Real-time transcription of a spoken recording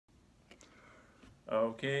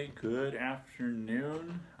Okay, good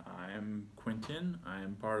afternoon. I'm Quentin. I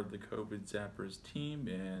am part of the COVID Zappers team,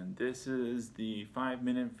 and this is the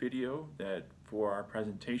 5-minute video that for our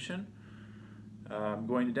presentation. I'm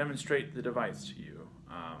going to demonstrate the device to you.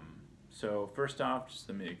 So first off, just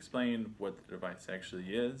let me explain what the device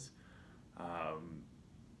actually is.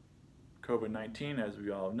 COVID-19, as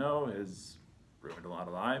we all know, has ruined a lot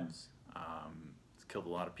of lives. It's killed a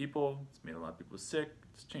lot of people. It's made a lot of people sick.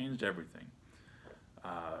 It's changed everything.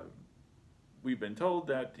 We've been told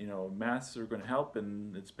that masks are going to help,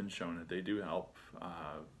 and it's been shown that they do help.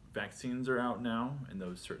 Vaccines are out now, and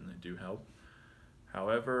those certainly do help.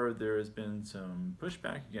 However, there has been some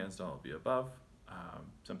pushback against all of the above.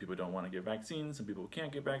 Some people don't want to get vaccines, some people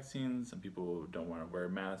can't get vaccines, some people don't want to wear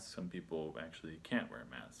masks, some people actually can't wear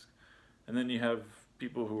masks. And then you have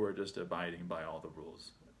people who are just abiding by all the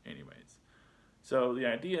rules anyways. So the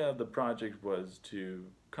idea of the project was to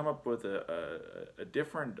come up with a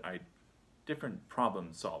different problem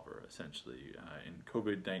solver, essentially, in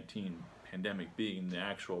COVID-19 pandemic being the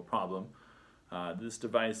actual problem. This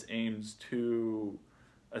device aims to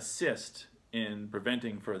assist in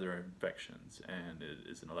preventing further infections, and it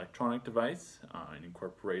is an electronic device. It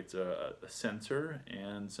incorporates a sensor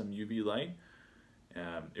and some UV light.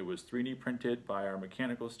 It was 3D printed by our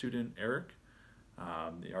mechanical student, Eric.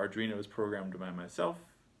 The Arduino was programmed by myself,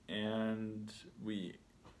 and we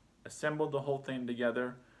assembled the whole thing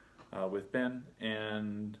together with Ben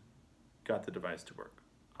and got the device to work.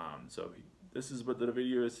 This is what the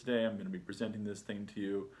video is today. I'm going to be presenting this thing to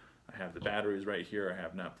you. I have the batteries right here. I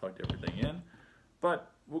have not plugged everything in,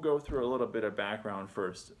 but we'll go through a little bit of background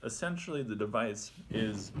first. Essentially, the device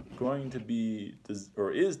is going to be,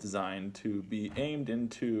 or is designed to be aimed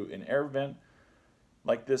into an air vent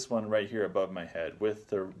like this one right here above my head with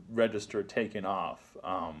the register taken off.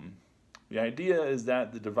 The idea is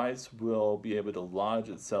that the device will be able to lodge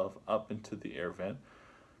itself up into the air vent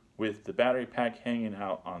with the battery pack hanging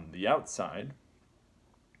out on the outside,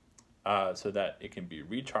 so that it can be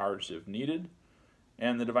recharged if needed,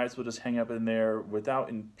 and the device will just hang up in there without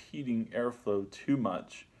impeding airflow too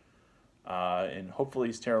much, and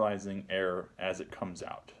hopefully sterilizing air as it comes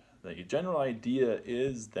out. The general idea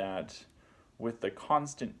is that with the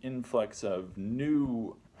constant influx of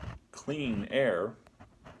new clean air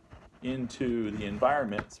into the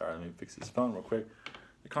environment, sorry, let me fix this phone real quick,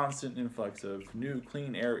 the constant influx of new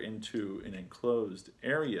clean air into an enclosed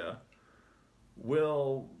area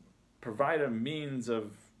will provide a means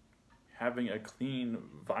of having a clean,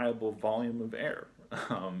 viable volume of air.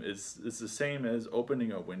 It's the same as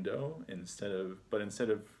opening a window instead of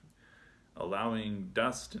allowing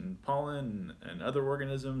dust and pollen and other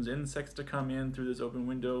organisms, insects to come in through this open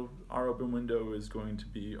window. Our open window is going to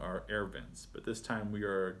be our air vents, but this time we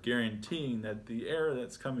are guaranteeing that the air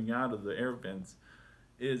that's coming out of the air vents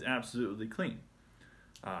is absolutely clean.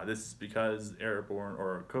 This is because airborne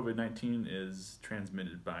or COVID-19 is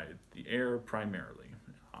transmitted by the air primarily.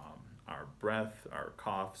 Our breath, our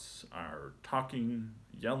coughs, our talking,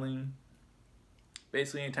 yelling.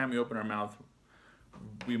 Basically, anytime we open our mouth,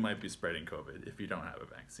 we might be spreading COVID if you don't have a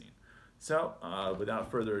vaccine. So, without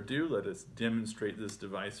further ado, let us demonstrate this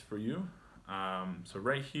device for you. So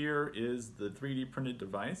right here is the 3D printed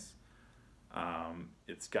device.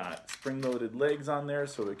 It's got spring-loaded legs on there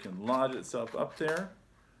so it can lodge itself up there.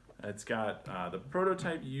 It's got the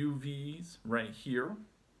prototype UVs right here.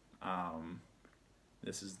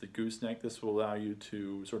 This is the gooseneck. This will allow you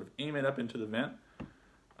to sort of aim it up into the vent.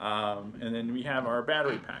 And then we have our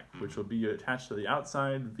battery pack, which will be attached to the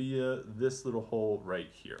outside via this little hole right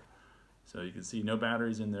here. So you can see no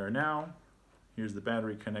batteries in there now. Here's the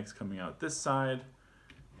battery connects coming out this side.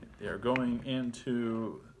 They are going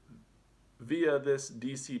into via this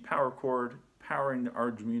DC power cord, powering the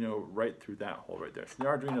Arduino right through that hole right there. So the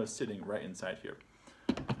Arduino is sitting right inside here.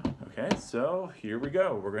 Okay, so here we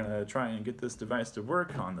go. We're going to try and get this device to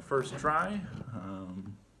work on the first try.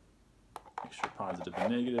 Make sure positive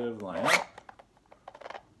and negative line up.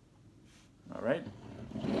 All right,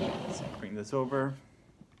 let's bring this over.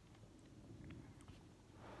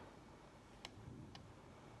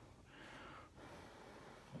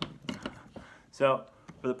 So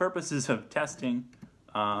for the purposes of testing,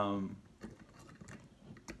 I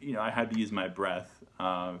had to use my breath.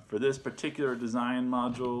 For this particular design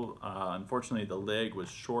module, unfortunately the leg was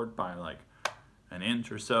short by like an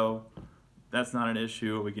inch or so. That's not an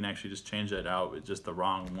issue. We can actually just change that out. It's just the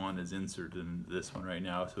wrong one is inserted in this one right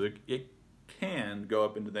now. So it can go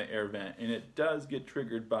up into the air vent, and it does get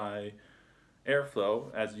triggered by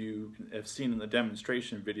airflow, as you have seen in the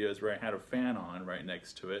demonstration videos where I had a fan on right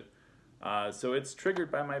next to it. So it's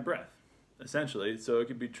triggered by my breath. essentially, so it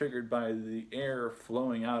could be triggered by the air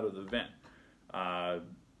flowing out of the vent.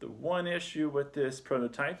 The one issue with this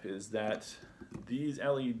prototype is that these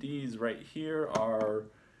LEDs right here are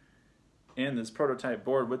in this prototype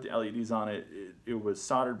board with the LEDs on it. It was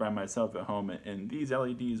soldered by myself at home, and these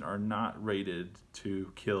LEDs are not rated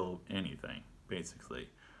to kill anything, basically.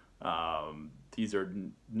 These are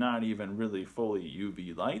not even really fully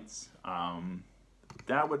UV lights.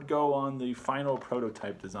 That would go on the final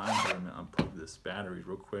prototype design. I'm gonna unplug this battery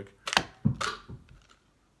real quick.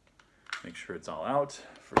 Make sure it's all out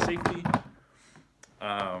for safety.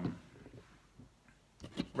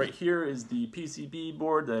 Right here is the PCB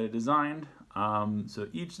board that I designed. So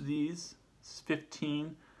each of these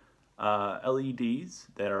 15 LEDs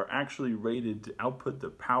that are actually rated to output the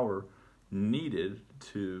power needed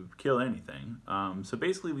to kill anything. So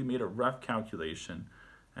basically we made a rough calculation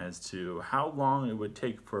as to how long it would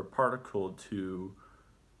take for a particle to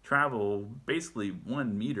travel basically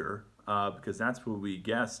 1 meter, because that's what we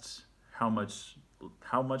guessed how much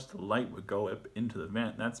the light would go up into the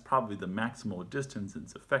vent. That's probably the maximal distance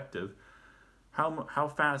it's effective. How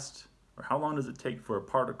fast or how long does it take for a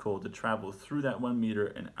particle to travel through that 1 meter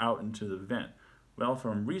and out into the vent? Well,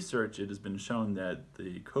 from research, it has been shown that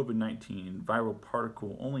the COVID-19 viral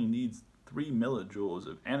particle only needs 3 millijoules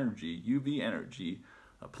of energy, UV energy,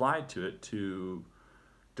 applied to it to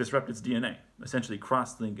disrupt its DNA, essentially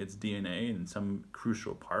cross-link its DNA in some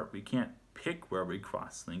crucial part. We can't pick where we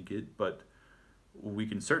cross-link it, but we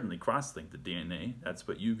can certainly cross-link the DNA. That's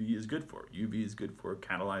what UV is good for. UV is good for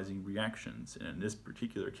catalyzing reactions, and in this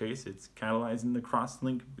particular case, it's catalyzing the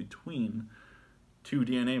cross-link between 2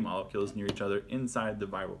 DNA molecules near each other inside the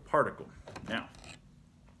viral particle. Now,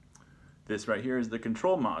 this right here is the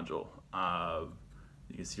control module.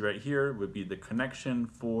 You can see right here would be the connection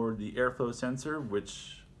for the airflow sensor,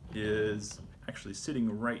 which is actually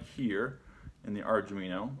sitting right here in the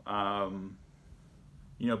Arduino.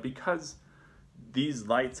 You know, because these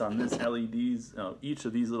lights on this LEDs, each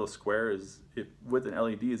of these little squares with an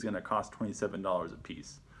LED is going to cost $27 a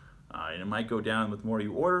piece. And it might go down with more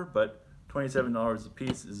you order, but $27 a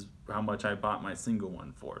piece is how much I bought my single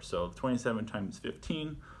one for. So 27 times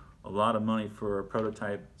 15, a lot of money for a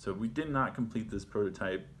prototype. So we did not complete this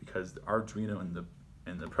prototype because the Arduino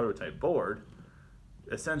and the prototype board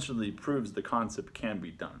essentially proves the concept can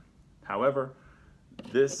be done. However,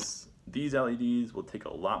 these LEDs will take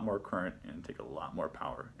a lot more current and take a lot more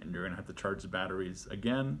power, and you're gonna have to charge the batteries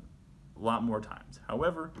again a lot more times.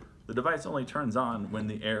 However, the device only turns on when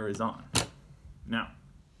the air is on. Now,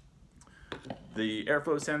 the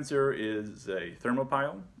airflow sensor is a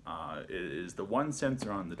thermopile. It is the one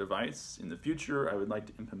sensor on the device. In the future, I would like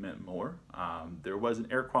to implement more. There was an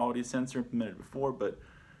air quality sensor implemented before, but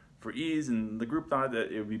for ease, and the group thought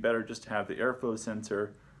that it would be better just to have the airflow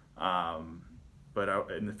sensor. But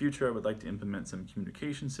in the future, I would like to implement some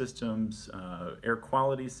communication systems, air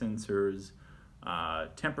quality sensors,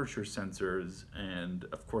 temperature sensors, and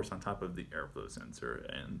of course on top of the airflow sensor.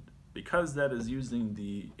 And because that is using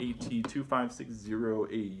the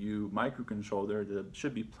AT2560AU microcontroller, there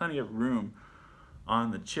should be plenty of room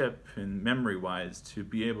on the chip and memory-wise to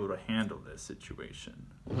be able to handle this situation.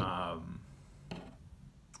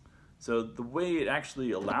 So the way it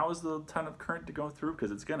actually allows the ton of current to go through,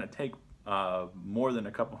 because it's going to take more than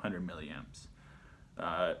a couple hundred milliamps.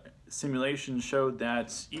 Simulations showed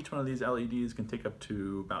that each one of these LEDs can take up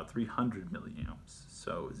to about 300 milliamps.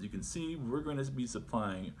 So as you can see, we're going to be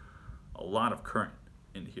supplying a lot of current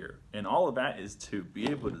in here. And all of that is to be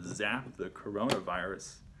able to zap the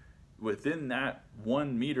coronavirus within that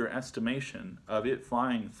 1 meter estimation of it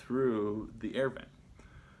flying through the air vent.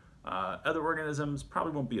 Other organisms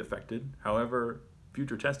probably won't be affected. However,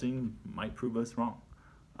 future testing might prove us wrong.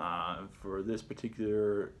 For this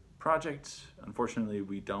particular project, unfortunately,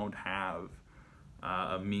 we don't have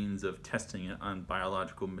a means of testing it on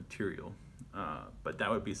biological material, but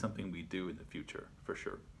that would be something we do in the future for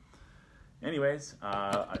sure. Anyways,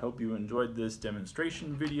 I hope you enjoyed this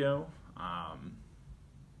demonstration video,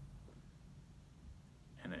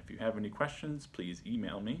 and if you have any questions, please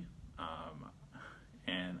email me,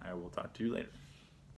 and I will talk to you later.